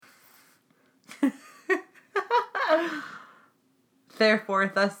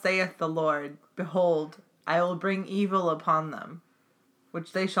therefore thus saith the Lord, behold, I will bring evil upon them,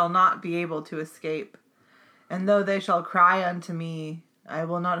 which they shall not be able to escape. And though they shall cry unto me, I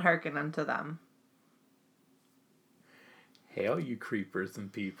will not hearken unto them. Hail, you creepers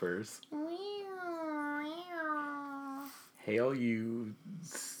and peepers. Hail, you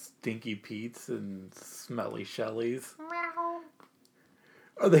stinky Petes and smelly Shellies.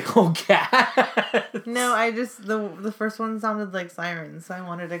 Are they all cats? No, I just, the first one sounded like sirens, so I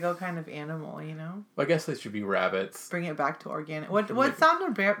wanted to go kind of animal, you know? Well, I guess they should be rabbits. Bring it back to organic. What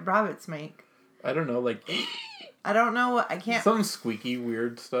sound do rabbits make? I don't know, like... I don't know. I can't... Some squeaky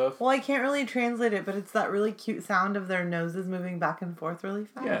weird stuff. Well, I can't really translate it, but it's that really cute sound of their noses moving back and forth really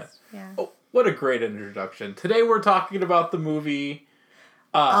fast. Yeah. Oh, what a great introduction. Today we're talking about the movie...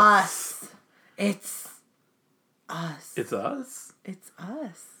 Us. It's us. It's us? It's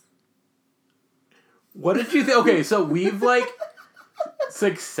us. What did you think? Okay, so we've,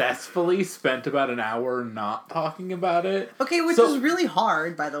 successfully spent about an hour not talking about it. Okay, which is really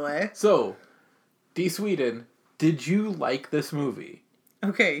hard, by the way. So, D. Sweden, did you like this movie?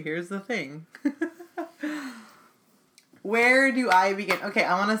 Okay, here's the thing. Where do I begin? Okay,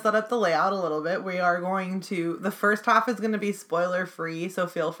 I want to set up the layout a little bit. We are going to... The first half is going to be spoiler-free, so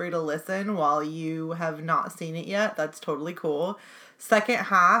feel free to listen while you have not seen it yet. That's totally cool. Second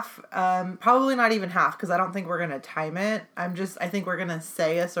half, probably not even half, because I don't think we're going to time it. I think we're going to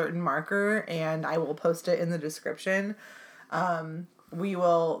say a certain marker, and I will post it in the description. We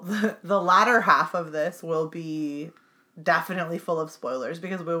will... The latter half of this will be definitely full of spoilers,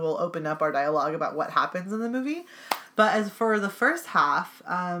 because we will open up our dialogue about what happens in the movie. But as for the first half,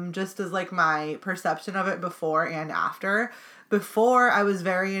 just as my perception of it before and after, before I was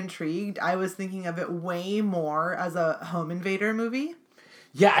very intrigued. I was thinking of it way more as a home invader movie.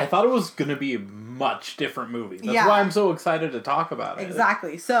 Yeah, I thought it was going to be a much different movie. That's why I'm so excited to talk about it.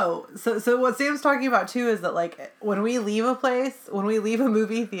 Exactly. So what Sam's talking about too is that when we leave a place, when we leave a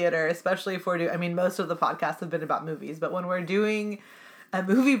movie theater, especially if most of the podcasts have been about movies, but when we're doing a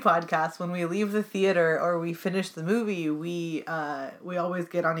movie podcast, when we leave the theater or we finish the movie, we always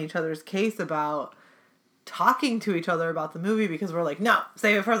get on each other's case about talking to each other about the movie, because we're like, no,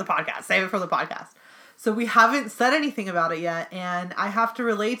 save it for the podcast. So we haven't said anything about it yet, and I have to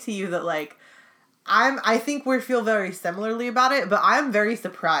relate to you that I think we feel very similarly about it, but I'm very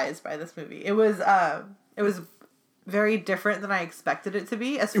surprised by this movie. It was very different than I expected it to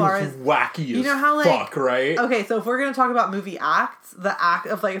be, as far as wacky as how fuck, right? Okay, so if we're gonna talk about movie acts, the act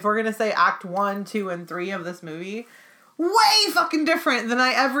of if we're gonna say act 1, 2, and 3 of this movie, way fucking different than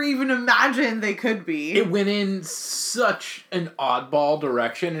I ever even imagined they could be. It went in such an oddball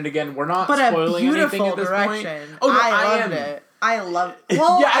direction, and again, we're not spoiling anything at this point. Oh, no, I loved it. I love it.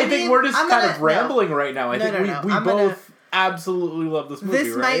 Well, I think we're just kind of rambling right now. I think we both absolutely love this movie,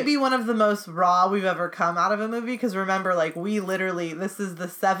 This might be one of the most raw we've ever come out of a movie, because remember, we literally, this is the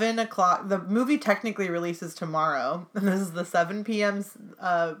 7 o'clock, the movie technically releases tomorrow, and this is the 7 p.m.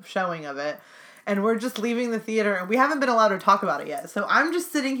 Showing of it, and we're just leaving the theater, and we haven't been allowed to talk about it yet, so I'm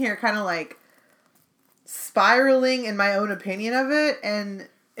just sitting here kind of spiraling in my own opinion of it, and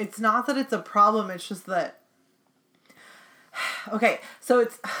it's not that it's a problem, it's just that, okay, so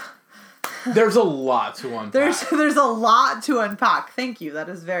it's... There's a lot to unpack. There's a lot to unpack. Thank you. That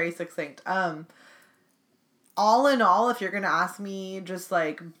is very succinct. All in all, if you're going to ask me just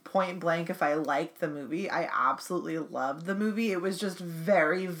point blank if I liked the movie, I absolutely loved the movie. It was just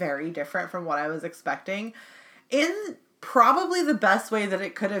very, very different from what I was expecting, in probably the best way that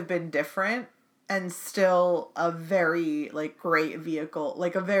it could have been different, and still a very great vehicle,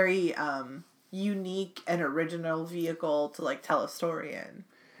 a very unique and original vehicle to tell a story in.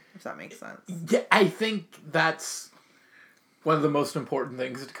 If that makes sense. Yeah, I think that's one of the most important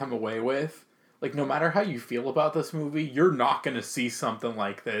things to come away with. No matter how you feel about this movie, you're not going to see something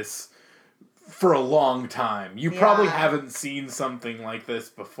like this for a long time. You probably haven't seen something like this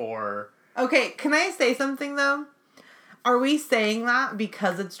before. Okay, can I say something, though? Are we saying that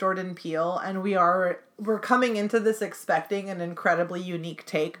because it's Jordan Peele, and we're coming into this expecting an incredibly unique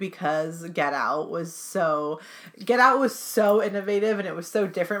take because Get Out was so innovative, and it was so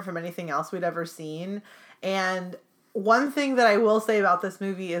different from anything else we'd ever seen. And one thing that I will say about this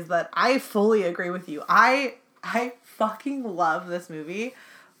movie is that I fully agree with you. I fucking love this movie,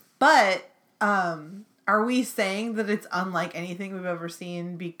 but are we saying that it's unlike anything we've ever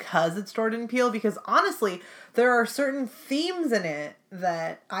seen because it's Jordan Peele? Because honestly, there are certain themes in it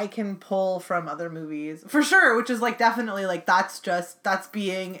that I can pull from other movies for sure, which is definitely that's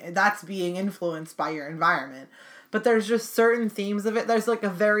being influenced by your environment. But there's just certain themes of it. There's a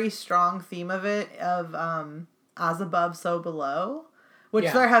very strong theme of it of as above, so below. which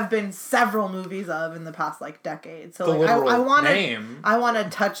Yeah. there have been several movies of in the past like decade. So The like literal I want name. to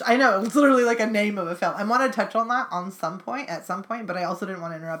touch. I know it's literally like a name of a film. I want to touch on that at some point, but I also didn't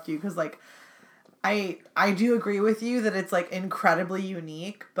want to interrupt you because like I do agree with you that it's like incredibly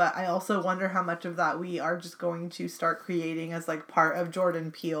unique, but I also wonder how much of that we are just going to start creating as like part of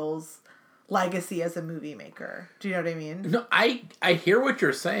Jordan Peele's legacy as a movie maker. Do you know what I mean? No, I hear what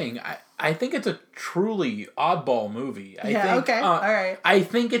you're saying. I think it's a truly oddball movie. I think, okay. All right. I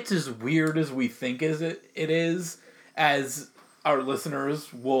think it's as weird as we think it is, as our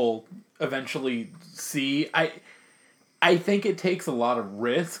listeners will eventually see. I think it takes a lot of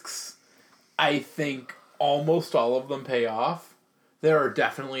risks. I think almost all of them pay off. There are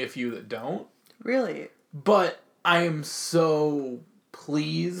definitely a few that don't. Really? But I am so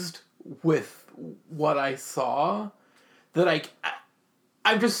pleased with what I saw that I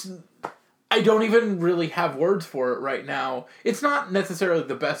don't even really have words for it right now. It's not necessarily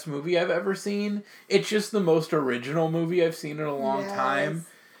the best movie I've ever seen. It's just the most original movie I've seen in a long time.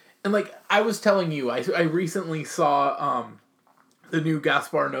 And like I was telling you, I recently saw the new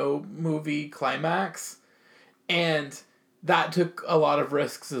Gaspar Noé movie Climax, and that took a lot of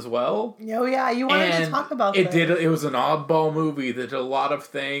risks as well. Oh yeah, you wanted to talk about it. It was an oddball movie that did a lot of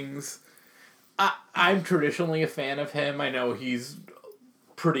things. I'm traditionally a fan of him. I know he's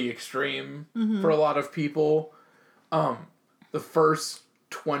pretty extreme for a lot of people. The first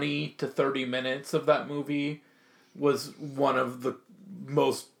 20 to 30 minutes of that movie was one of the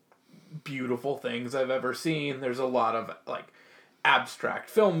most beautiful things I've ever seen. There's a lot of like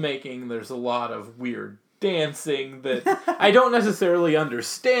abstract filmmaking. There's a lot of weird dancing that I don't necessarily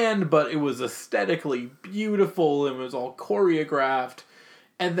understand, but it was aesthetically beautiful and it was all choreographed.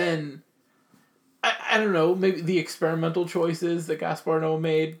 And then I don't know, maybe the experimental choices that Gaspar Noé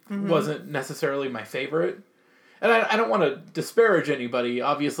made wasn't necessarily my favorite. And I don't want to disparage anybody,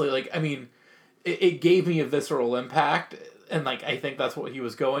 obviously. Like, I mean, it gave me a visceral impact, and like I think that's what he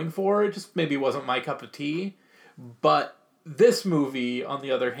was going for. It just maybe wasn't my cup of tea. But this movie, on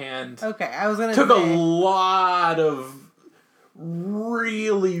the other hand, I was gonna took a lot of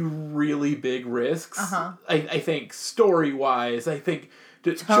really, really big risks. I think story-wise, I think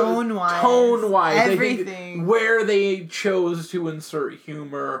tone-wise, everything. I think where they chose to insert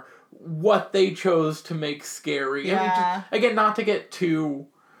humor, what they chose to make scary. Yeah. I mean, just, again, not to get too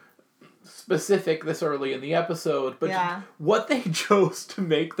specific this early in the episode, but just what they chose to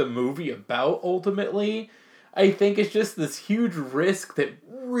make the movie about ultimately, I think is just this huge risk that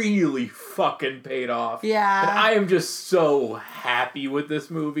really fucking paid off. Yeah. And I am just so happy with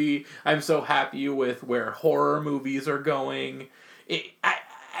this movie. I'm so happy with where horror movies are going.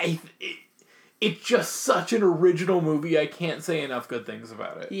 It's just such an original movie. I can't say enough good things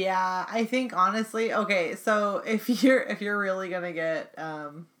about it. Yeah, I think honestly, okay, so if you're really gonna get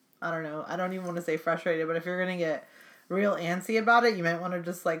I don't know, I don't even want to say frustrated, but if you're gonna get real antsy about it, you might want to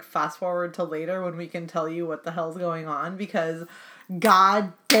just like fast forward to later when we can tell you what the hell's going on, because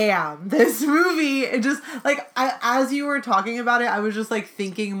god damn, this movie, it just like as you were talking about it, I was just like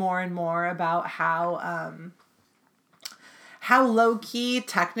thinking more and more about how low-key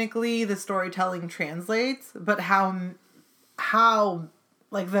technically the storytelling translates, but how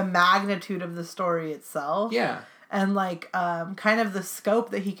like the magnitude of the story itself. Yeah. And like kind of the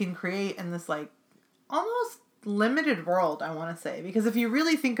scope that he can create in this like almost limited world, I want to say. Because if you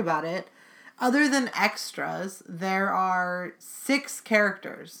really think about it, other than extras, there are 6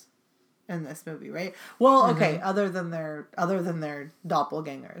 characters in this movie, right? Well, okay, other than their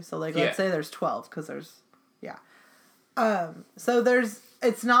doppelgangers. So like let's say there's 12 because there's so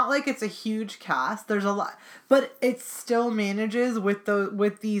it's not like it's a huge cast. There's a lot, but it still manages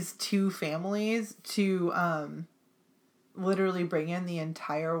with these 2 families to literally bring in the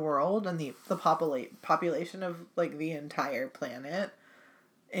entire world and the population of like the entire planet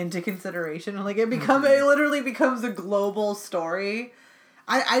into consideration. And like it literally becomes a global story.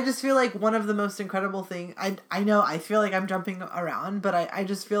 I just feel like one of the most incredible things, I know I feel like I'm jumping around, but I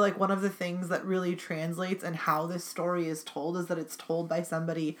just feel like one of the things that really translates and how this story is told is that it's told by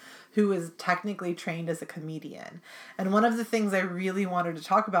somebody who is technically trained as a comedian. And one of the things I really wanted to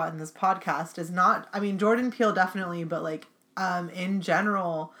talk about in this podcast is not, I mean, Jordan Peele definitely, but like in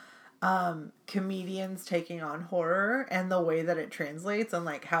general, comedians taking on horror and the way that it translates and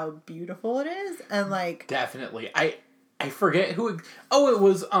like how beautiful it is. And like definitely. I forget who. Oh, it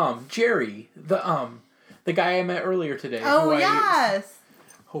was Jerry, the guy I met earlier today. Oh yes.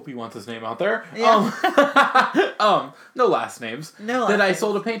 Hope he wants his name out there. Yeah. No last names. No last that I names.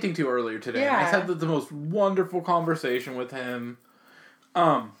 sold a painting to earlier today. Yeah. And I had the most wonderful conversation with him.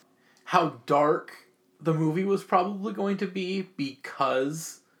 How dark the movie was probably going to be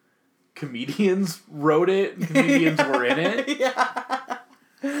because comedians wrote it and comedians were in it. Yeah.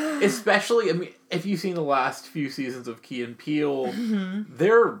 Especially, I mean, if you've seen the last few seasons of Key and Peele, Mm-hmm.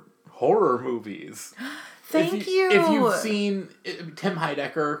 they're horror movies. Thank you. If you've seen Tim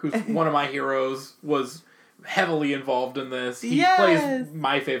Heidecker, who's one of my heroes, was heavily involved in this. He plays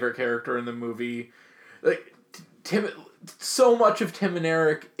my favorite character in the movie. Like Tim, so much of Tim and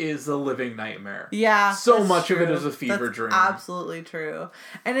Eric is a living nightmare. Yeah, so much of it is a fever that's dream. Absolutely true.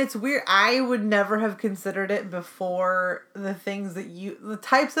 And it's weird. I would never have considered it before. The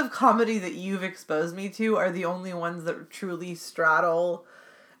types of comedy that you've exposed me to are the only ones that truly straddle.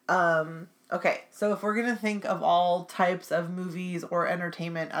 Okay, so if we're gonna think of all types of movies or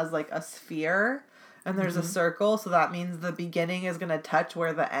entertainment as like a sphere, and there's a circle, so that means the beginning is gonna touch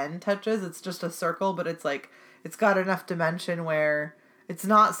where the end touches. It's just a circle, but it's like it's got enough dimension where it's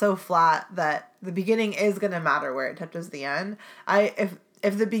not so flat that the beginning is gonna matter where it touches the end.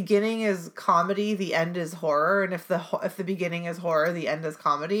 If the beginning is comedy, the end is horror, and if the beginning is horror, the end is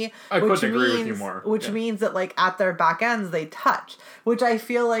comedy. I couldn't agree with you more. Which means that like at their back ends they touch, which I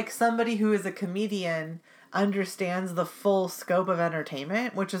feel like somebody who is a comedian understands the full scope of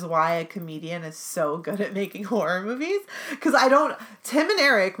entertainment, which is why a comedian is so good at making horror movies. Because Tim and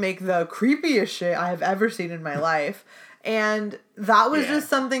Eric make the creepiest shit I have ever seen in my life. And that was just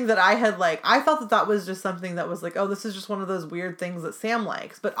something that I thought that was just something that was like, oh, this is just one of those weird things that Sam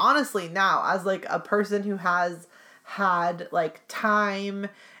likes. But honestly, now, as like a person who has had like time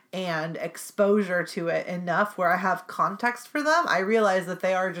and exposure to it enough where I have context for them, I realize that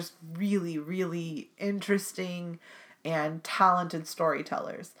they are just really, really interesting and talented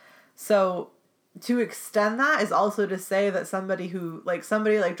storytellers. So to extend that is also to say that somebody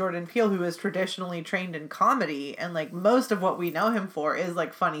like Jordan Peele, who is traditionally trained in comedy, and like most of what we know him for is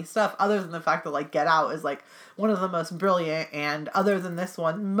like funny stuff, other than the fact that like Get Out is like one of the most brilliant, and other than this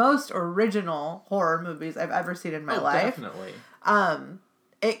one, most original horror movies I've ever seen in my life. Definitely.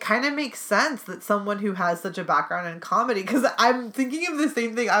 It kind of makes sense that someone who has such a background in comedy, because I'm thinking of the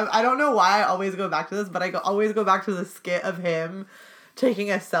same thing. I don't know why I always go back to this, but I always go back to the skit of him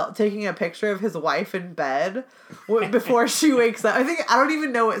taking a picture of his wife in bed before she wakes up. I don't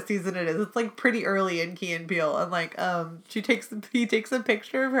even know what season it is. It's like pretty early in Key and Peele, and like he takes a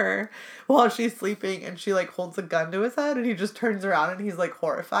picture of her while she's sleeping, and she like holds a gun to his head, and he just turns around and he's like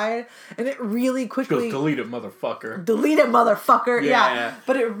horrified, and it really quickly goes, delete it, motherfucker. Delete it, motherfucker. Yeah.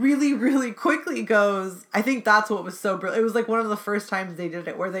 But it really, really quickly goes. I think that's what was so brilliant. It was like one of the first times they did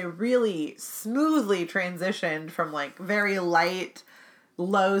it where they really smoothly transitioned from like very light,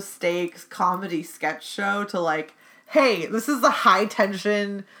 low stakes comedy sketch show to like, hey, this is the high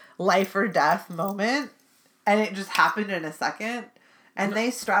tension life or death moment, and it just happened in a second, and they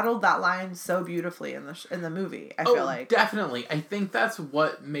straddled that line so beautifully in the movie. I feel like definitely. I think that's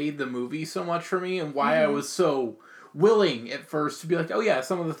what made the movie so much for me, and why I was so willing at first to be like, oh yeah,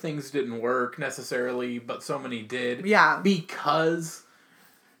 some of the things didn't work necessarily, but so many did. Yeah, because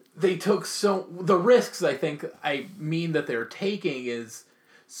they took the risks. I think I mean that they're taking is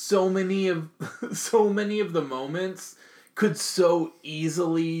so many of the moments could so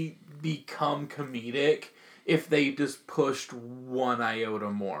easily become comedic if they just pushed one iota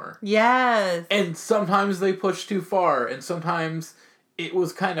more. Yes. And sometimes they pushed too far, and sometimes it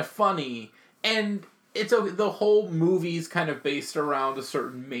was kind of funny, and it's the whole movie's kind of based around a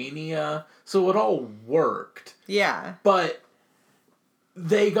certain mania, so it all worked. Yeah. But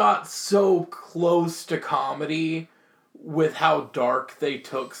they got so close to comedy with how dark they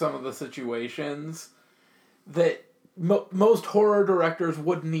took some of the situations that most horror directors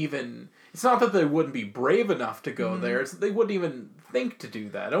wouldn't even... It's not that they wouldn't be brave enough to go there, it's that they wouldn't even think to do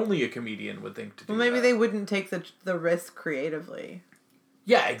that. Only a comedian would think to do that. Well, maybe they wouldn't take the risk creatively.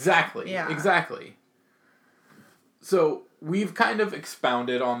 Yeah, exactly. Yeah. Exactly. So, we've kind of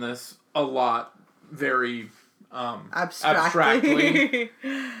expounded on this a lot, very abstractly.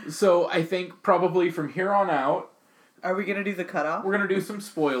 So, I think probably from here on out, are we gonna do the cutoff? we're gonna do some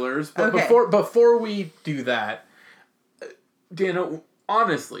spoilers, but Okay. before we do that, Dana,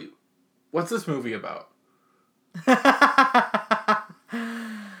 honestly, what's this movie about?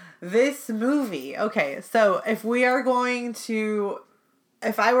 This movie. Okay, so if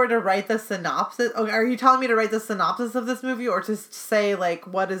I were to write the synopsis, okay, are you telling me to write the synopsis of this movie, or to say like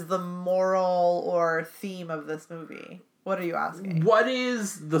what is the moral or theme of this movie? What are you asking? What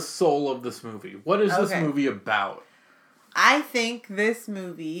is the soul of this movie? What is this movie about? I think this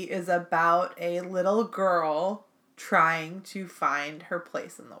movie is about a little girl trying to find her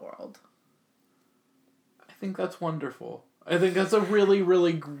place in the world. I think that's wonderful. I think that's a really,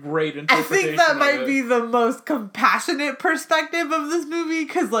 really great interpretation. I think that might be the most compassionate perspective of this movie,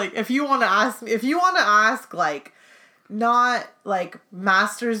 because, like, if you want to ask, like, not, like,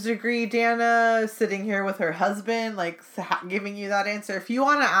 master's degree Dana sitting here with her husband, like, giving you that answer. If you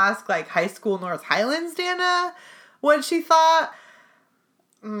want to ask, like, high school North Highlands Dana what she thought,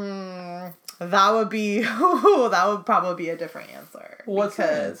 that would probably be a different answer. What's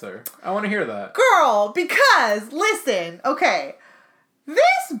the answer? I want to hear that. Girl, because, listen, okay,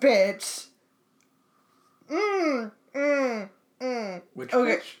 this bitch, Which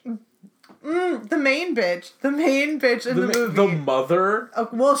okay. bitch? The main bitch in the movie. The mother?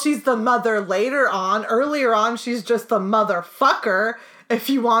 Well, she's the mother later on. Earlier on, she's just the motherfucker. If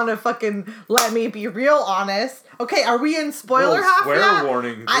you want to fucking let me be real honest. Okay, are we in spoiler half swear yet?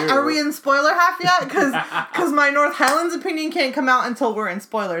 warning, Are we in spoiler half yet? Because my North Highlands opinion can't come out until we're in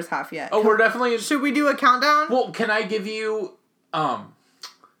spoilers half yet. Oh, we're definitely... Should we do a countdown? Well, can I give you... Okay.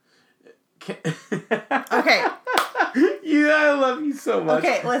 Yeah, I love you so much.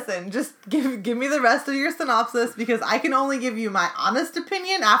 Okay, listen, just give me the rest of your synopsis, because I can only give you my honest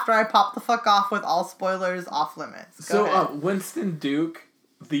opinion after I pop the fuck off with all spoilers off limits. Go ahead. Winston Duke,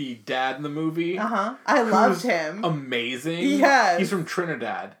 the dad in the movie. I loved him. Amazing. Yes. He's from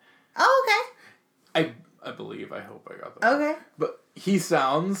Trinidad. Oh, okay. I believe. I hope I got that. Okay. But he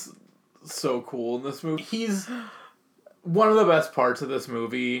sounds so cool in this movie. He's one of the best parts of this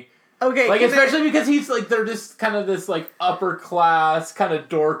movie. Okay. Like, especially because he's, like, they're just kind of this, like, upper class, kind of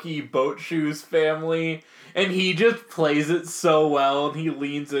dorky boat shoes family. And he just plays it so well, and he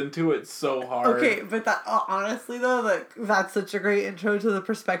leans into it so hard. Okay, but that honestly, though, like, that's such a great intro to the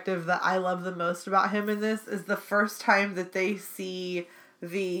perspective that I love the most about him in this, is the first time that they see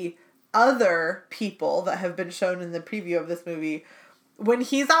the other people that have been shown in the preview of this movie. When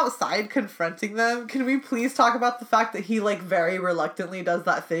he's outside confronting them, can we please talk about the fact that he, like, very reluctantly does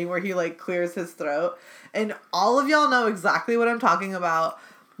that thing where he, like, clears his throat? And all of y'all know exactly what I'm talking about.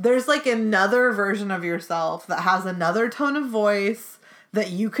 There's, like, another version of yourself that has another tone of voice that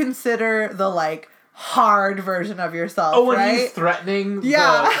you consider the, like, hard version of yourself, Oh, when right? he's threatening the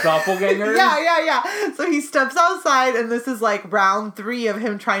doppelgangers? Yeah. So he steps outside, and this is, like, round 3 of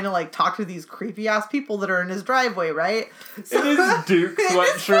him trying to, like, talk to these creepy-ass people that are in his driveway, right? So, in his Duke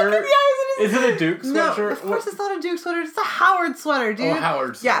sweatshirt. Is it a Duke sweatshirt? No, of course it's not a Duke sweater. It's a Howard sweater, dude. Oh,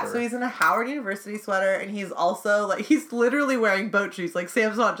 Howard sweater. Yeah, so he's in a Howard University sweater, and he's also, like, he's literally wearing boat shoes. Like,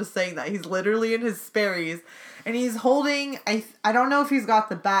 Sam's not just saying that. He's literally in his Sperry's. And he's holding, I don't know if he's got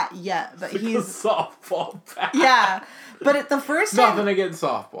the bat yet, but it's he's... a softball bat. Yeah. But at the first time... Nothing against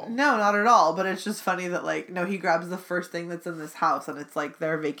softball. No, not at all. But it's just funny that, like, no, he grabs the first thing that's in this house, and it's, like,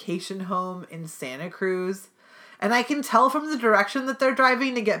 their vacation home in Santa Cruz. And I can tell from the direction that they're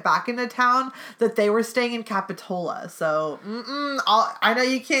driving to get back into town that they were staying in Capitola. So, I know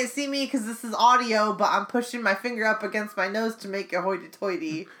you can't see me because this is audio, but I'm pushing my finger up against my nose to make a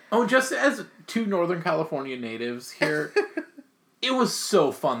hoity-toity. Oh, just as 2 Northern California natives here, it was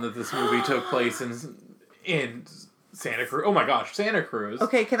so fun that this movie took place in Santa Cruz. Oh my gosh, Santa Cruz.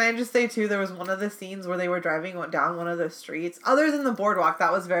 Okay, can I just say, too, there was one of the scenes where they were driving down one of the streets. Other than the boardwalk,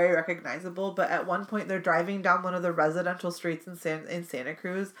 that was very recognizable, but at one point they're driving down one of the residential streets in Santa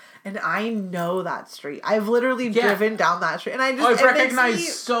Cruz, and I know that street. I've literally driven down that street, and I've recognized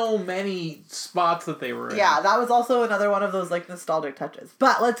so many spots that they were in. Yeah, that was also another one of those, like, nostalgic touches.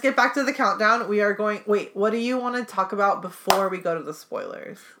 But let's get back to the countdown. We are going... Wait, what do you want to talk about before we go to the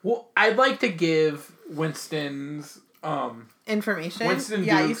spoilers? Well, I'd like to give Winston's... information? Winston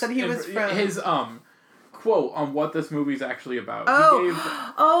yeah, Duke's, you said he was from... His, quote on what this movie's actually about. Oh, he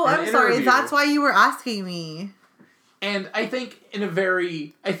gave I'm sorry. That's why you were asking me. And I think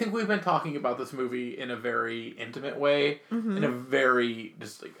we've been talking about this movie in a very intimate way, in a very,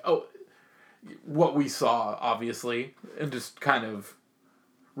 just like, what we saw, obviously, and just kind of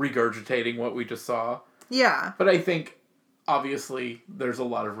regurgitating what we just saw. Yeah. But I think, obviously, there's a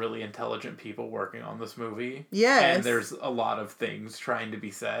lot of really intelligent people working on this movie. Yes. And there's a lot of things trying to be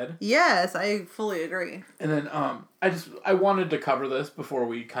said. Yes, I fully agree. And then, I wanted to cover this before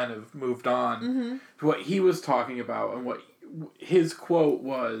we kind of moved on to what he was talking about, and what his quote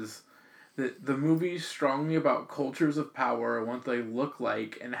was, that the movie's strongly about cultures of power and what they look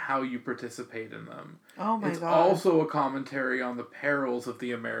like and how you participate in them. Oh my God. It's also a commentary on the perils of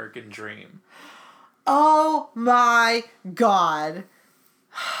the American dream. Oh my God.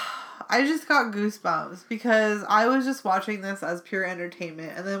 I just got goosebumps because I was just watching this as pure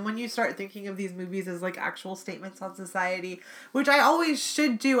entertainment. And then when you start thinking of these movies as, like, actual statements on society, which I always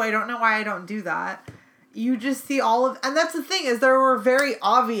should do, I don't know why I don't do that. You just see all of... And that's the thing, is there were very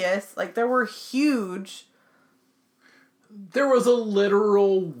obvious, like, there were huge there was a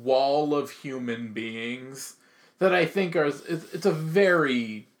literal wall of human beings that I think it's a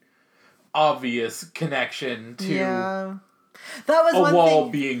very obvious connection to Yeah. That was a one wall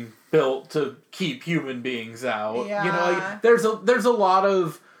thing. being built to keep human beings out. Yeah. You know, like, there's a lot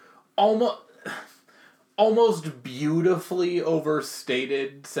of almost beautifully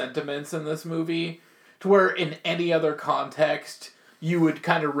overstated sentiments in this movie, to where in any other context you would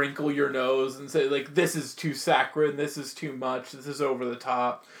kind of wrinkle your nose and say, like, this is too saccharine, this is too much, this is over the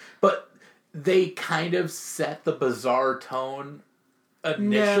top. But they kind of set the bizarre tone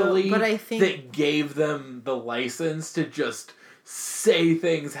initially, but I think that gave them the license to just say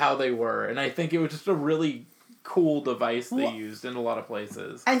things how they were. And I think it was just a really cool device they used in a lot of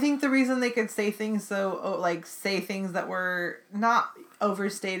places. I think the reason they could say things say things that were not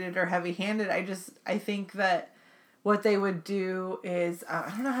overstated or heavy-handed, I think that what they would do is, I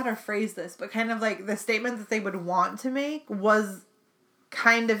don't know how to phrase this, but kind of like the statement that they would want to make was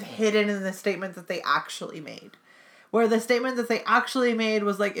kind of hidden in the statement that they actually made. Where the statement that they actually made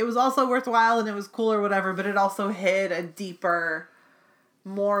was like, it was also worthwhile and it was cool or whatever, but it also hid a deeper,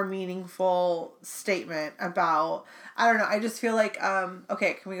 more meaningful statement about, I don't know, I just feel like,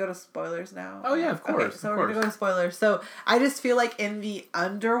 okay, can we go to spoilers now? Oh yeah, of course. Okay, so we're going to go to spoilers. So I just feel like in the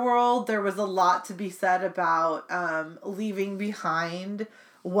underworld, there was a lot to be said about leaving behind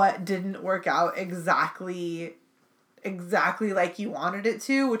what didn't work out exactly like you wanted it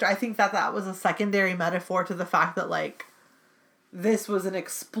to, which I think that was a secondary metaphor to the fact that, like, this was an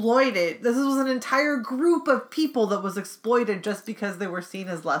entire group of people that was exploited just because they were seen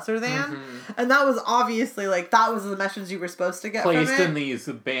as lesser than. Mm-hmm. And that was obviously, like, that was the message you were supposed to get placed from it. in these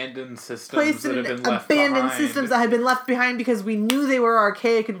abandoned systems that have been left abandoned systems that had been left behind because we knew they were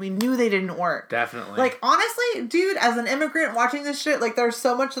archaic and we knew they didn't work. Definitely. Like, honestly, dude, as an immigrant watching this shit, like, there's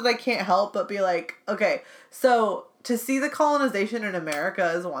so much that I can't help but be like, okay, so to see the colonization in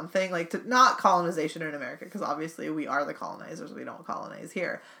America is one thing, like, to not colonization in America, because obviously we are the colonizers, we don't colonize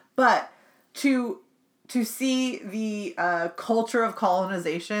here, but to see the culture of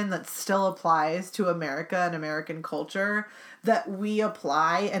colonization that still applies to America and American culture that we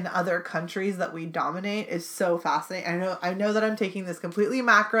apply in other countries that we dominate is so fascinating. I know that I'm taking this completely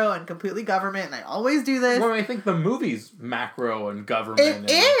macro and completely government, and I always do this. Well, I think the movie's macro and government.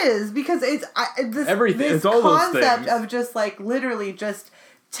 It is, because it's everything. This it's all concept those things. of just, like, literally just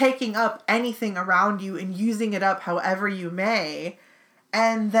taking up anything around you and using it up however you may,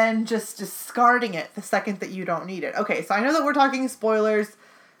 and then just discarding it the second that you don't need it. Okay, so I know that we're talking spoilers.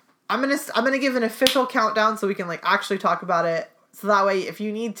 I'm gonna give an official countdown so we can, like, actually talk about it. So that way, if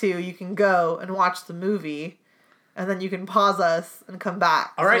you need to, you can go and watch the movie, and then you can pause us and come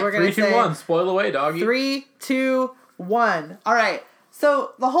back. All right, so we're gonna 3, 2, 1. Spoil away, doggy. 3, 2, 1. All right.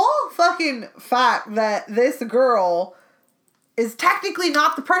 So the whole fucking fact that this girl is technically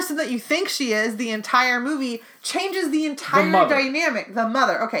not the person that you think she is the entire movie changes the entire dynamic. The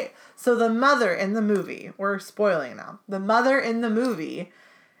mother. Okay. So the mother in the movie, we're spoiling now. The mother in the movie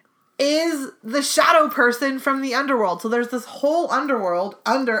is the shadow person from the underworld. So there's this whole underworld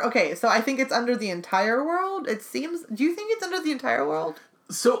okay, so I think it's under the entire world. It seems, do you think it's under the entire world?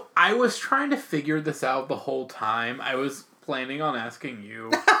 So I was trying to figure this out the whole time. I was planning on asking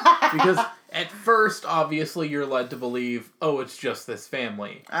you because at first, obviously, you're led to believe, oh, it's just this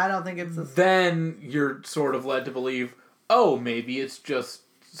family. I don't think it's this. Then you're sort of led to believe, oh, maybe it's just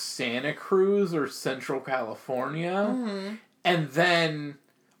Santa Cruz or Central California. Mm-hmm. And then,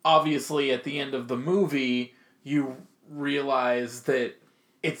 obviously, at the end of the movie, you realize that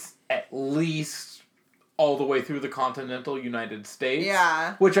it's at least all the way through the continental United States.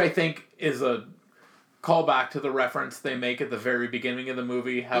 Yeah. Which I think is a callback to the reference they make at the very beginning of the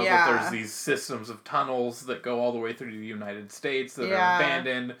movie, how that there's these systems of tunnels that go all the way through the United States that are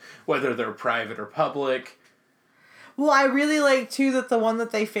abandoned, whether they're private or public. Well, I really like, too, that the one that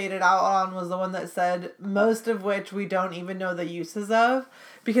they faded out on was the one that said, most of which we don't even know the uses of,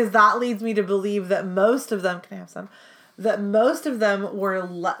 because that leads me to believe that most of them, can I have some? That most of them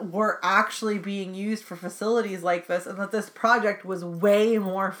were actually being used for facilities like this, and that this project was way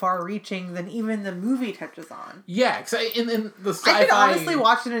more far-reaching than even the movie touches on. Yeah, because in the sci-fi... I could honestly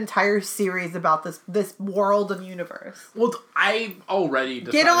watch an entire series about this world and universe. Well, I already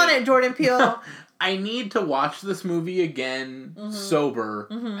decided... Get on it, Jordan Peele! I need to watch this movie again, sober,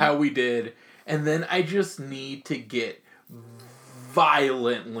 how we did, and then I just need to get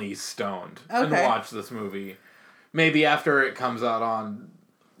violently stoned and watch this movie. Maybe after it comes out on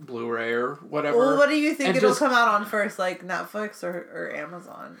Blu-ray or whatever. Well, what do you think it'll come out on first? Like Netflix or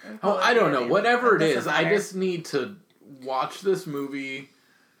Amazon? Oh, I don't know. Whatever it is, I just need to watch this movie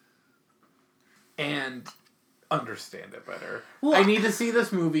and understand it better. Well, I need to see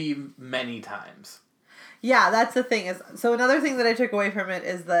this movie many times. Yeah, that's the thing. So another thing that I took away from it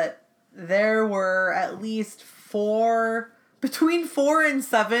is that there were at least between 4 and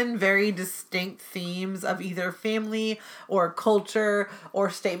 7 very distinct themes of either family or culture or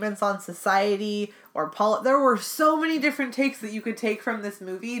statements on society or there were so many different takes that you could take from this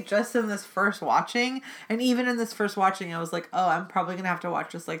movie just in this first watching. And even in this first watching, I was like, oh, I'm probably going to have to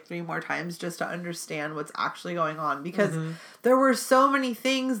watch this like 3 more times just to understand what's actually going on. Because there were so many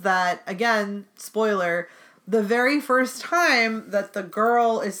things that, again, spoiler, the very first time that the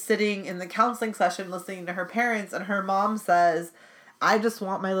girl is sitting in the counseling session listening to her parents and her mom says, I just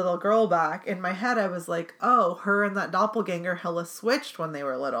want my little girl back. In my head, I was like, oh, her and that doppelganger hella switched when they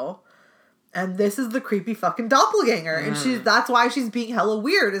were little. And this is the creepy fucking doppelganger. And that's why she's being hella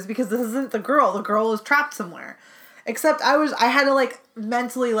weird, is because this isn't the girl. The girl is trapped somewhere. Except I had to like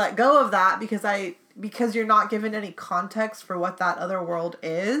mentally let go of that because you're not given any context for what that other world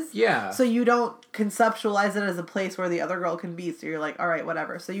is. Yeah. So you don't conceptualize it as a place where the other girl can be. So you're like, all right,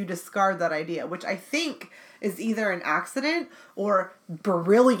 whatever. So you discard that idea, which I think is either an accident or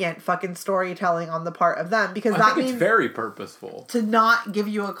brilliant fucking storytelling on the part of them. Because that means it's very purposeful. To not give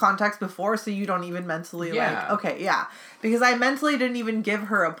you a context before so you don't even mentally like, okay, yeah. Because I mentally didn't even give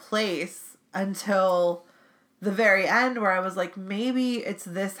her a place until the very end, where I was like, maybe it's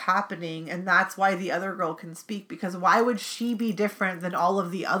this happening and that's why the other girl can speak, because why would she be different than all of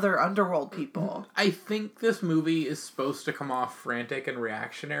the other underworld people? I think this movie is supposed to come off frantic and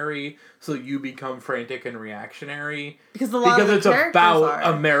reactionary, so you become frantic and reactionary. Because it's about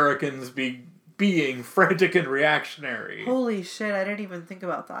Americans being frantic and reactionary. Holy shit, I didn't even think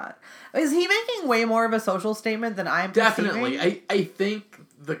about that. Is he making way more of a social statement than I'm Definitely. perceiving? I think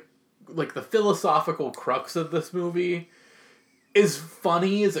the philosophical crux of this movie, as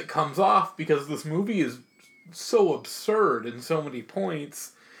funny as it comes off, because this movie is so absurd in so many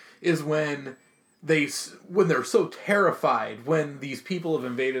points, is when they're so terrified when these people have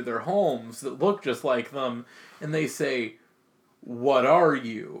invaded their homes that look just like them, and they say, "What are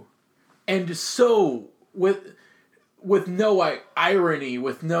you?" And so with no irony,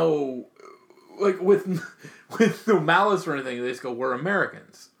 with no with no malice or anything, they just go, "We're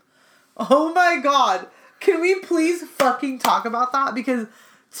Americans." Oh my god. Can we please fucking talk about that? Because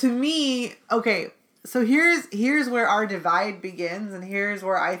to me, okay, so here's where our divide begins, and here's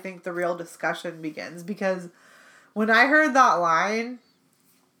where I think the real discussion begins. Because when I heard that line,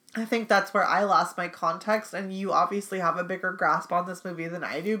 I think that's where I lost my context, and you obviously have a bigger grasp on this movie than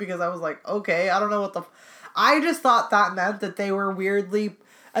I do, because I was like, okay, I don't know what I just thought that meant that they were weirdly...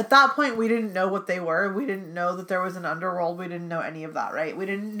 At that point, we didn't know what they were. We didn't know that there was an underworld. We didn't know any of that, right? We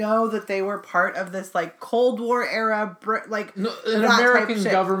didn't know that they were part of this, like, Cold War era, an American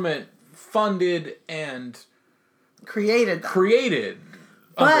government funded and created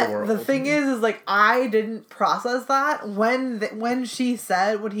Underworld. But the thing is like, I didn't process that when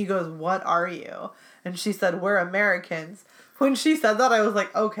he goes, "What are you?" And she said, "We're Americans." When she said that, I was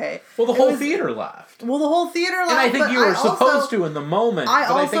like, okay. Well, the whole theater laughed. Well, the whole theater laughed. And I think you were supposed to in the moment.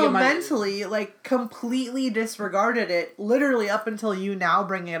 I think mentally, like, completely disregarded it, literally up until you now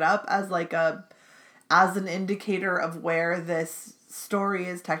bring it up as, like, as an indicator of where this story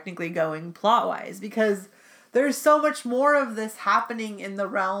is technically going plot-wise. Because there's so much more of this happening in the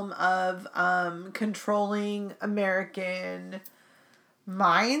realm of controlling American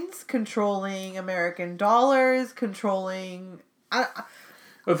minds, controlling American dollars, controlling...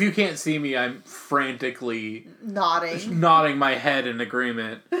 If you can't see me, I'm frantically nodding my head in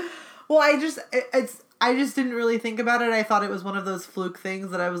agreement. Well, I just didn't really think about it. I thought it was one of those fluke things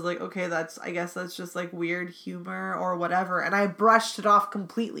that I was like, okay, I guess that's just like weird humor or whatever. And I brushed it off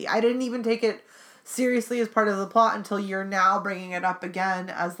completely. I didn't even take it seriously as part of the plot until you're now bringing it up again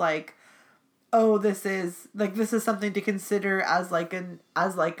as like, oh, this is something to consider as like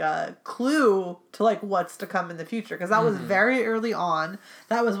a clue to like what's to come in the future. Because that was very early on.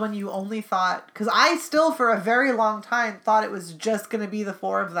 That was when you only thought, because I still for a very long time thought it was just going to be the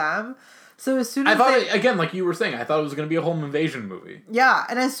 4 of them. So as soon as again, like you were saying, I thought it was going to be a home invasion movie. Yeah,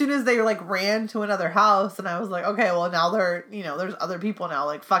 and as soon as they like ran to another house, and I was like, okay, well now there's other people now.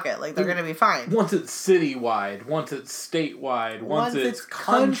 Like fuck it, like they're going to be fine. Once it's citywide, once it's statewide, once it's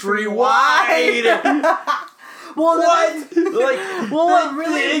countrywide. Well, what?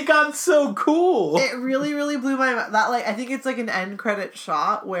 It got so cool. It really, really blew my mind. That I think it's like an end credit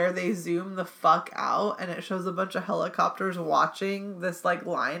shot where they zoom the fuck out and it shows a bunch of helicopters watching this like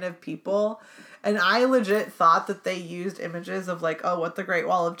line of people. And I legit thought that they used images of like, oh, what the Great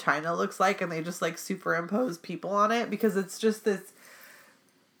Wall of China looks like, and they just like superimpose people on it, because it's just this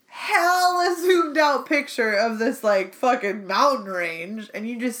hella zoomed out picture of this like fucking mountain range, and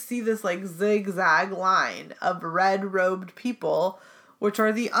you just see this like zigzag line of red robed people, which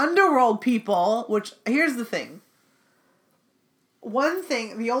are the underworld people. Which, here's the thing. One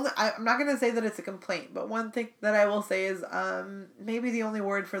thing, I'm not gonna say that it's a complaint, but one thing that I will say is maybe the only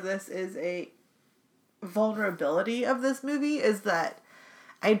word for this is a vulnerability of this movie, is that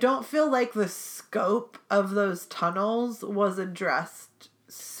I don't feel like the scope of those tunnels was addressed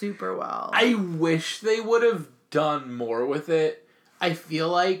super well. I wish they would have done more with it. I feel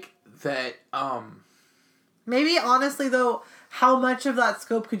like that maybe honestly though, how much of that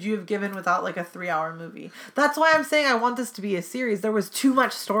scope could you have given without like a 3-hour movie? That's why I'm saying I want this to be a series. There was too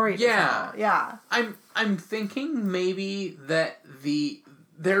much story to tell. Yeah. I'm thinking maybe that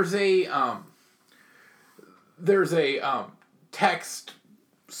there's a text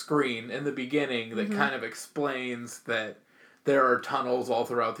screen in the beginning that kind of explains that there are tunnels all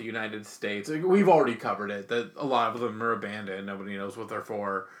throughout the United States. We've already covered it, that a lot of them are abandoned. Nobody knows what they're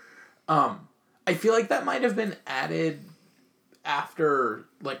for. I feel like that might have been added after,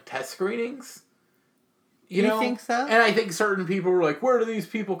 like, test screenings. You know? think so? And I think certain people were like, where do these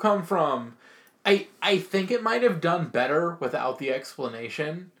people come from? I think it might have done better without the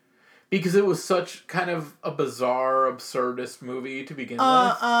explanation. Because it was such kind of a bizarre, absurdist movie to begin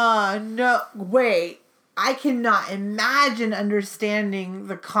with. No. Wait. I cannot imagine understanding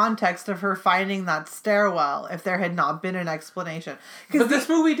the context of her finding that stairwell if there had not been an explanation. But this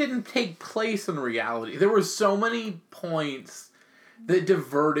movie didn't take place in reality. There were so many points that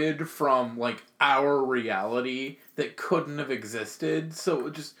diverted from, like, our reality that couldn't have existed. So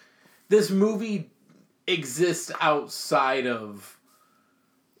it just... This movie exists outside of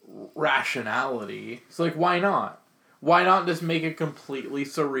rationality. So, like, why not? Why not just make it completely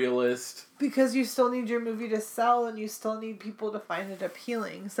surrealist? Because you still need your movie to sell, and you still need people to find it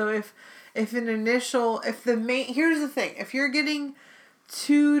appealing. So here's the thing, if you're getting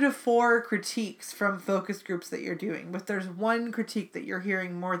 2 to 4 critiques from focus groups that you're doing, but there's one critique that you're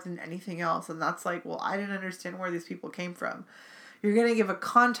hearing more than anything else, and that's like, well, I didn't understand where these people came from. You're going to give a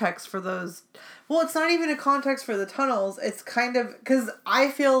context for those. Well, it's not even a context for the tunnels. It's kind of, because I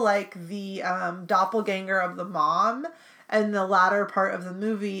feel like the doppelganger of the mom and the latter part of the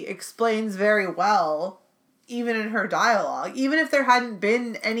movie explains very well, even in her dialogue. Even if there hadn't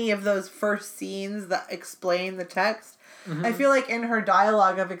been any of those first scenes that explain the text, I feel like in her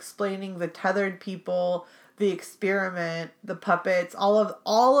dialogue of explaining the tethered people, the experiment, the puppets,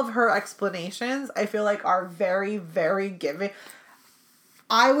 all of her explanations, I feel like are very, very giving.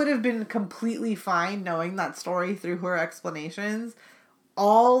 I would have been completely fine knowing that story through her explanations.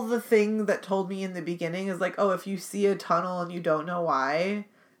 All the thing that told me in the beginning is like, oh, if you see a tunnel and you don't know why,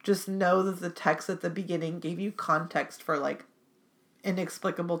 just know that the text at the beginning gave you context for, like,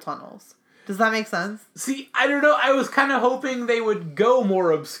 inexplicable tunnels. Does that make sense? See, I don't know. I was kind of hoping they would go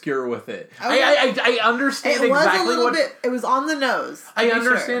more obscure with it. I understand exactly what... It was on the nose. I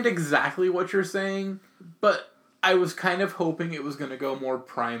understand exactly what you're saying, but I was kind of hoping it was going to go more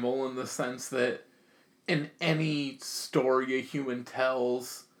primal in the sense that in any story a human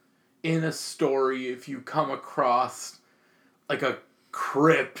tells, in a story, if you come across like a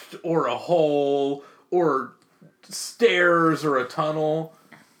crypt or a hole or stairs or a tunnel,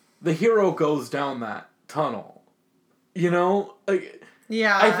 the hero goes down that tunnel. You know? Like,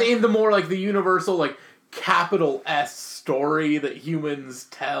 yeah. I think the more like the universal, like, capital S story that humans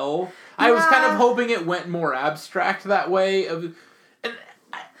tell. Yeah. I was kind of hoping it went more abstract that way. And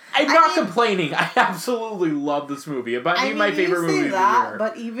I'm not complaining. I absolutely love this movie. It might be my favorite movie of the year.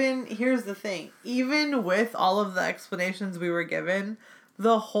 But here's the thing. Even with all of the explanations we were given,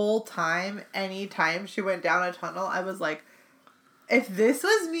 the whole time, anytime she went down a tunnel, I was like, if this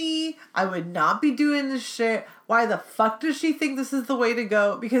was me, I would not be doing this shit. Why the fuck does she think this is the way to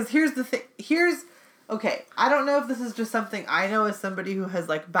go? Because here's the thing. Okay, I don't know if this is just something I know as somebody who has,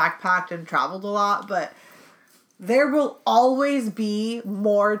 like, backpacked and traveled a lot, but there will always be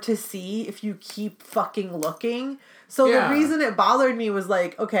more to see if you keep fucking looking. So the reason it bothered me was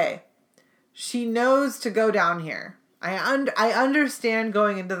like, okay, she knows to go down here. I understand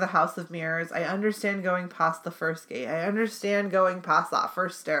going into the House of Mirrors. I understand going past the first gate. I understand going past that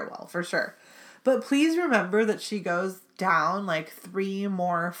first stairwell, for sure. But please remember that she goes down like 3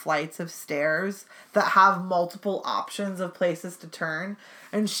 more flights of stairs that have multiple options of places to turn.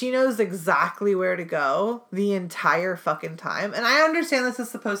 And she knows exactly where to go the entire fucking time. And I understand this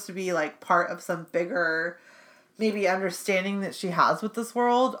is supposed to be like part of some bigger, maybe understanding that she has with this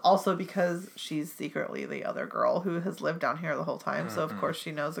world. Also because she's secretly the other girl who has lived down here the whole time. So of course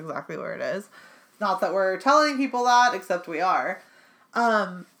she knows exactly where it is. Not that we're telling people that, except we are.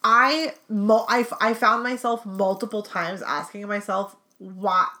 I found myself multiple times asking myself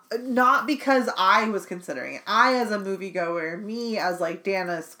why, not because I was considering it. I, as a moviegoer, me as like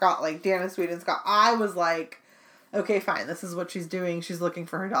Dana Sweden Scott, I was like, okay, fine, this is what she's doing. She's looking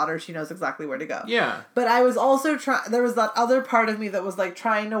for her daughter. She knows exactly where to go. Yeah. But I was also there was that other part of me that was like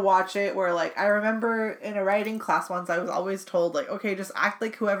trying to watch it where like, I remember in a writing class once I was always told like, okay, just act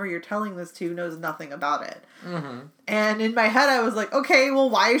like whoever you're telling this to knows nothing about it. Mm-hmm. And in my head I was like, okay, well,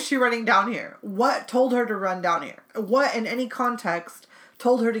 why is she running down here? What told her to run down here? What in any context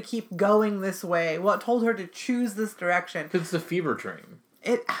told her to keep going this way? What told her to choose this direction? Because it's a fever dream.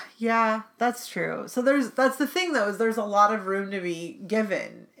 Yeah, that's true. So that's the thing though, is there's a lot of room to be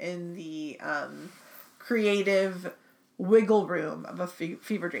given in the creative wiggle room of a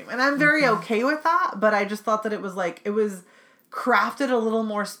fever dream. And I'm very okay with that, but I just thought that it was crafted a little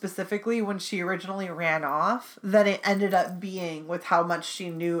more specifically when she originally ran off than it ended up being with how much she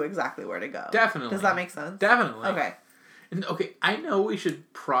knew exactly where to go. Definitely. Does that make sense? Definitely. Okay. And okay, I know we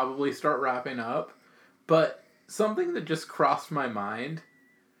should probably start wrapping up, but something that just crossed my mind.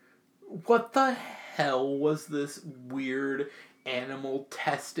 What the hell was this weird animal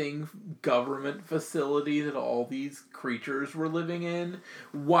testing government facility that all these creatures were living in?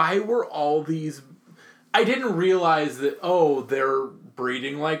 Why were all these... I didn't realize that, they're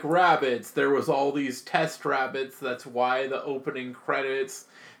breeding like rabbits. There was all these test rabbits. That's why the opening credits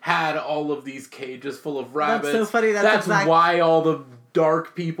had all of these cages full of rabbits. That's so funny. That's why all the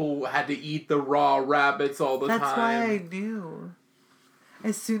dark people had to eat the raw rabbits all the time. That's why I knew.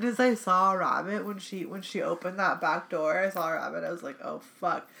 As soon as I saw a rabbit, when she opened that back door, I saw a rabbit, I was like, oh,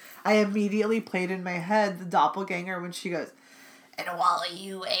 fuck. I immediately played in my head the doppelganger when she goes, and while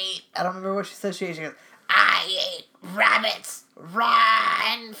you ate... I don't remember what she says. She goes, I ate rabbits, raw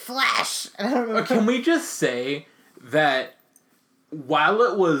and flesh. And I don't remember. Can we just say that while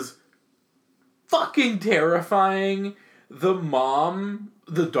it was fucking terrifying, the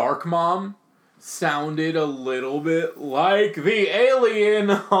dark mom, sounded a little bit like the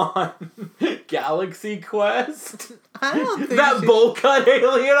alien on Galaxy Quest. I don't think that bowl cut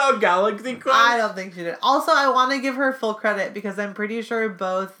alien on Galaxy Quest. I don't think she did. Also, I want to give her full credit because I'm pretty sure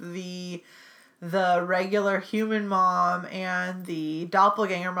both the regular human mom and the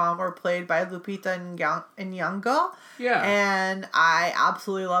doppelganger mom were played by Lupita Nyong'o. Yeah. And I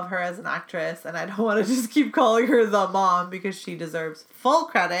absolutely love her as an actress, and I don't want to just keep calling her the mom because she deserves full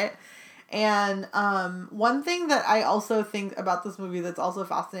credit. And one thing that I also think about this movie that's also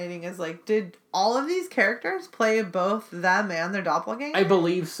fascinating is, like, did all of these characters play both them and their doppelganger? I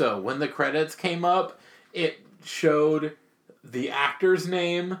believe so. When the credits came up, it showed the actor's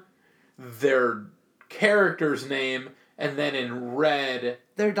name, their character's name, and then in red,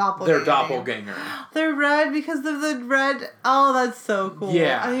 their doppelganger. They're red because of the red... Oh, that's so cool.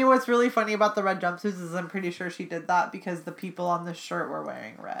 Yeah. I mean, what's really funny about the red jumpsuits is I'm pretty sure she did that because the people on the shirt were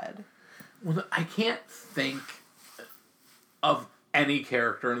wearing red. Well, I can't think of any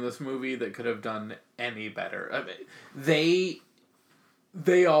character in this movie that could have done any better. I mean,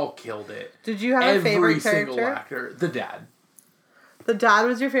 they all killed it. Did you have a favorite character? Every single actor. The dad. The dad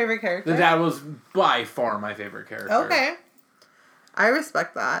was your favorite character? The dad was by far my favorite character. Okay. I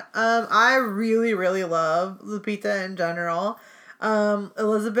respect that. I really, really love Lupita in general.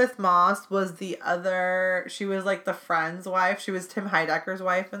 Elizabeth Moss was the other... She was like the friend's wife. She was Tim Heidecker's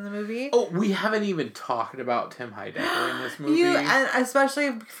wife in the movie. Oh, we haven't even talked about Tim Heidecker in this movie. And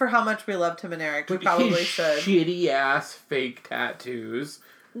especially for how much we love Tim and Eric. We probably should. Shitty-ass fake tattoos.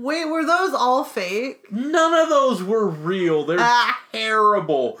 Wait, were those all fake? None of those were real. They're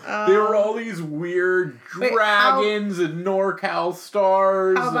terrible. They were all these weird dragons and NorCal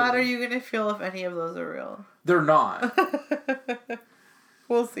stars. How bad are you going to feel if any of those are real? They're not.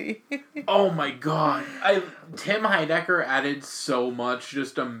 We'll see. Oh my god. Tim Heidecker added so much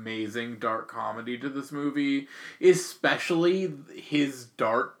just amazing dark comedy to this movie. Especially his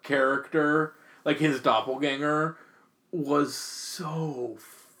dark character, like his doppelganger, was so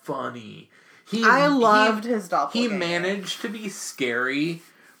funny. I loved his doppelganger. He managed to be scary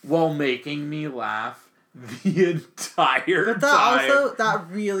while making me laugh the entire time. Also, that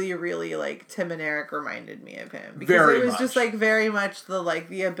really, really, like, Tim and Eric reminded me of him. Because very it was much. just, like, very much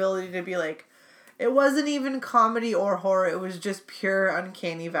the ability to be, like, it wasn't even comedy or horror, it was just pure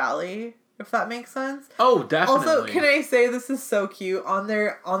Uncanny Valley, if that makes sense. Oh, definitely. Also, can I say this is so cute? On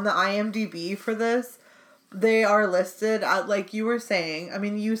the IMDb for this, they are listed at, like you were saying, I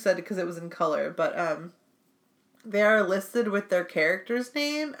mean, you said it because it was in color, but, they are listed with their character's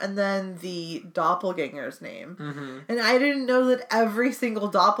name and then the doppelganger's name. Mm-hmm. And I didn't know that every single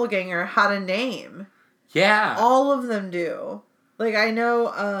doppelganger had a name. Yeah. All of them do. Like, I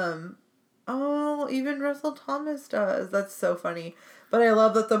know, oh, even Russell Thomas does. That's so funny. But I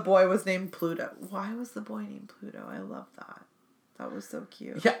love that the boy was named Pluto. Why was the boy named Pluto? I love that. That was so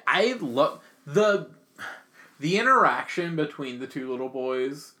cute. Yeah, I love the interaction between the two little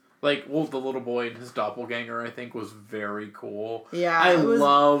boys. Like, well, the little boy and his doppelganger, I think, was very cool. Yeah, I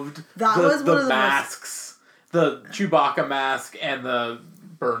loved the masks. The Chewbacca mask and the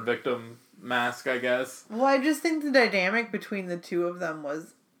burn victim mask, I guess. Well, I just think the dynamic between the two of them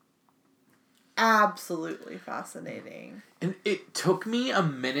was absolutely fascinating. And it took me a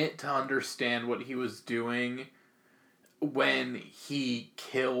minute to understand what he was doing when he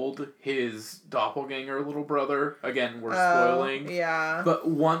killed his doppelganger little brother. Again, we're spoiling. Yeah. But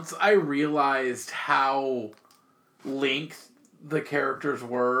once I realized how linked the characters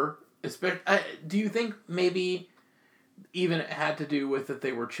were, do you think maybe even it had to do with that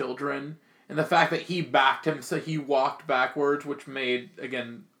they were children? And the fact that he backed him, so he walked backwards, which made,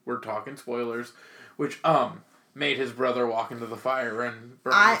 again, we're talking spoilers, which made his brother walk into the fire and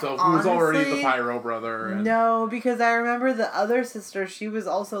burn himself, who was already the pyro brother. And... No, because I remember the other sister, she was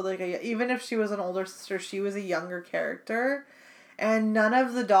also like even if she was an older sister, she was a younger character. And none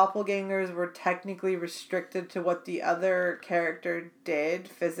of the doppelgangers were technically restricted to what the other character did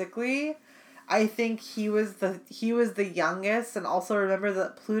physically. I think he was the youngest, and also remember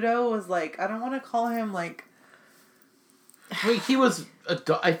that Pluto was like, I don't want to call him like... Wait,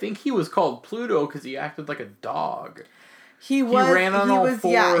 I think he was called Pluto because he acted like a dog. He ran on all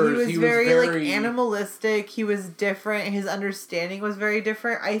fours. Yeah, he was very like animalistic. He was different. His understanding was very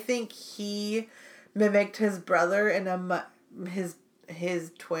different. I think he mimicked his brother in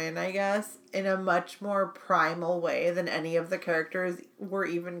his twin, I guess, in a much more primal way than any of the characters were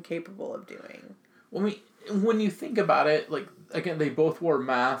even capable of doing. When you think about it, like, again, they both wore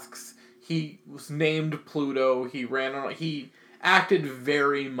masks. He was named Pluto. He acted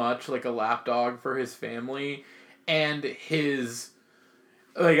very much like a lapdog for his family. And his,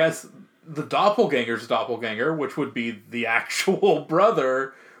 I guess, the doppelganger's doppelganger, which would be the actual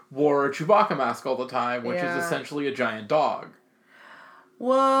brother, wore a Chewbacca mask all the time, which is essentially a giant dog.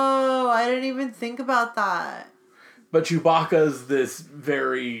 Whoa, I didn't even think about that. But Chewbacca's this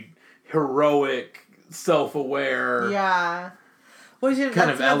very heroic, self-aware... Yeah. Kind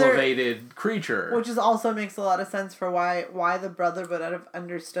of elevated creature. Which is also makes a lot of sense for why the brother would have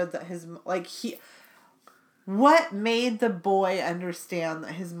understood that what made the boy understand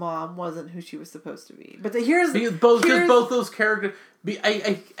that his mom wasn't who she was supposed to be? But because both those characters...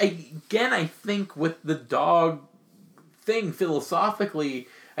 I think with the dog thing, philosophically,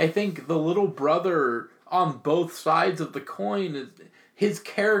 I think the little brother on both sides of the coin, his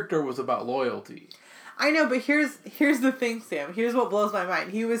character was about loyalty. I know, but here's the thing, Sam. Here's what blows my mind.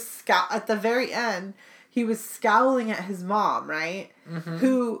 He was at the very end, he was scowling at his mom, right? Mm-hmm.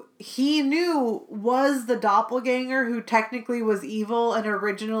 Who he knew was the doppelganger who technically was evil and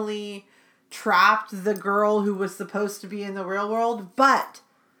originally trapped the girl who was supposed to be in the real world, but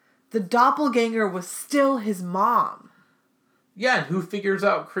the doppelganger was still his mom. Yeah, and who figures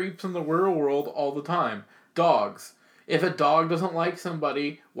out creeps in the real world all the time? Dogs. If a dog doesn't like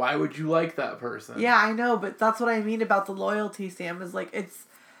somebody, why would you like that person? Yeah, I know, but that's what I mean about the loyalty, Sam, is like,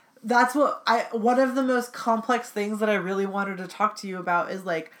 one of the most complex things that I really wanted to talk to you about is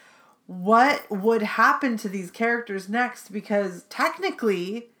like, what would happen to these characters next? Because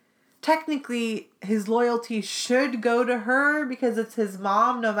technically, his loyalty should go to her because it's his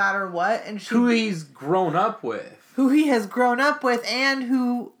mom no matter what. And who he's grown up with. Who he has grown up with and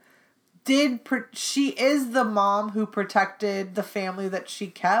who... she is the mom who protected the family that she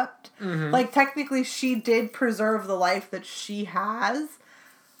kept. Mm-hmm. Like, technically, she did preserve the life that she has.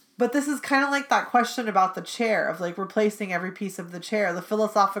 But this is kind of like that question about the chair, of, like, replacing every piece of the chair. The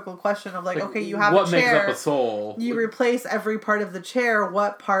philosophical question of, like okay, you have a chair. What makes up a soul? You replace every part of the chair.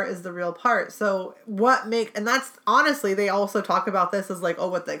 What part is the real part? So, and that's, honestly, they also talk about this as, like,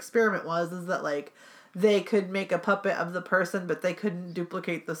 what the experiment was, is that, like, they could make a puppet of the person, but they couldn't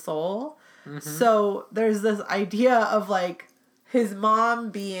duplicate the soul. Mm-hmm. So there's this idea of like his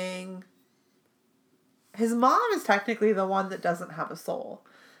mom is technically the one that doesn't have a soul.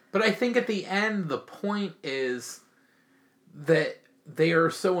 But I think at the end, the point is that they are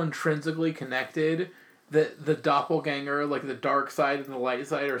so intrinsically connected that the doppelganger, like the dark side and the light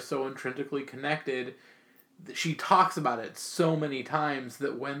side, are so intrinsically connected. She talks about it so many times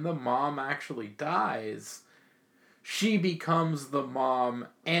that when the mom actually dies, she becomes the mom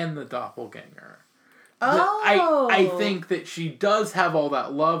and the doppelganger. Oh. I think that she does have all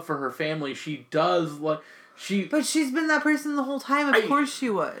that love for her family. She does But she's been that person the whole time. Of course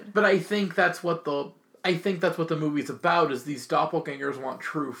she would. But I think that's what I think that's what the movie's about, is these doppelgangers want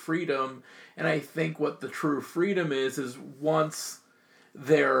true freedom, and I think what the true freedom is once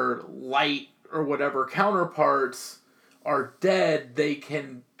their light or whatever counterparts are dead, they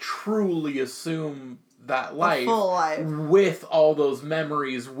can truly assume that life, full life with all those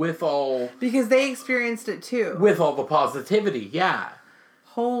memories, with all... Because they experienced it too. With all the positivity, yeah.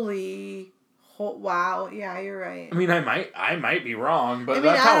 Wow, yeah, you're right. I mean, I might be wrong, but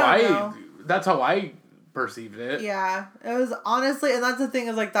that's how I perceived it. Yeah, it was honestly, and that's the thing,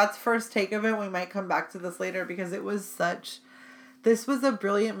 is like, that's first take of it. We might come back to this later, because this was a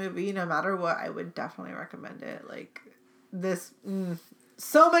brilliant movie. No matter what, I would definitely recommend it. Like,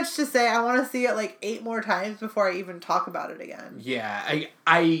 so much to say. I want to see it like 8 more times before I even talk about it again. Yeah,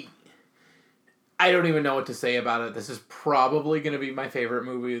 I don't even know what to say about it. This is probably going to be my favorite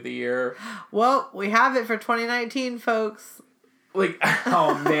movie of the year. Well, we have it for 2019, folks. Like,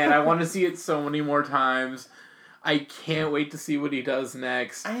 oh man, I want to see it so many more times. I can't wait to see what he does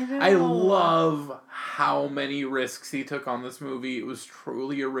next. I know. I love how many risks he took on this movie. It was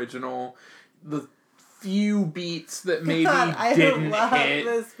truly original. The few beats that maybe didn't hit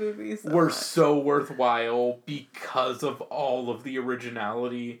this movie were much. So worthwhile because of all of the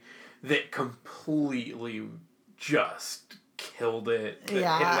originality that completely just killed it. Hit it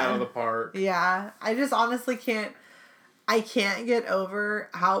out of the park. Yeah. I just honestly can't get over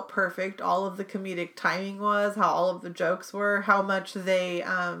how perfect all of the comedic timing was, how all of the jokes were, how much they,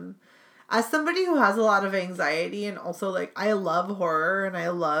 as somebody who has a lot of anxiety, and also, like, I love horror and I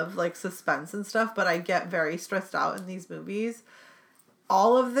love, like, suspense and stuff, but I get very stressed out in these movies.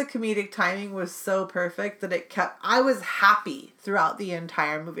 All of the comedic timing was so perfect that I was happy throughout the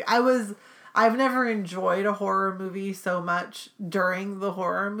entire movie. I've never enjoyed a horror movie so much during the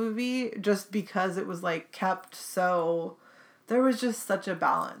horror movie, just because it was, like, kept so... There was just such a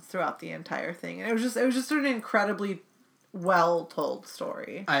balance throughout the entire thing. And it was just an incredibly well-told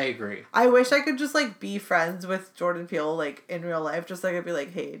story. I agree. I wish I could just, like, be friends with Jordan Peele, like, in real life. Just, like, I'd be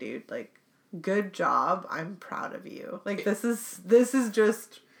like, hey, dude, like, good job. I'm proud of you. Like, this is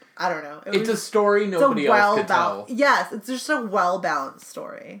just... I don't know. It's a story nobody else could tell. Yes, it's just a well-balanced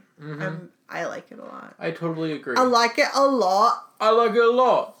story. Mm-hmm. I like it a lot. I totally agree. I like it a lot. I like it a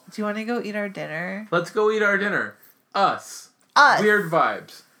lot. Do you want to go eat our dinner? Let's go eat our dinner. Us. Weird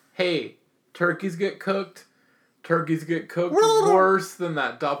vibes. Hey, turkeys get cooked. Turkeys get cooked worse than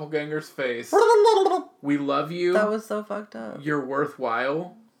that doppelganger's face. We love you. That was so fucked up. You're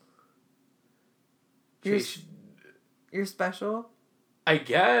worthwhile. You're special? I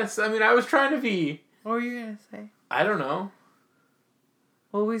guess. I mean, I was trying to be... What were you going to say? I don't know.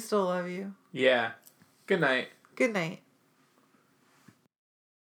 Well, we still love you. Yeah. Good night. Good night.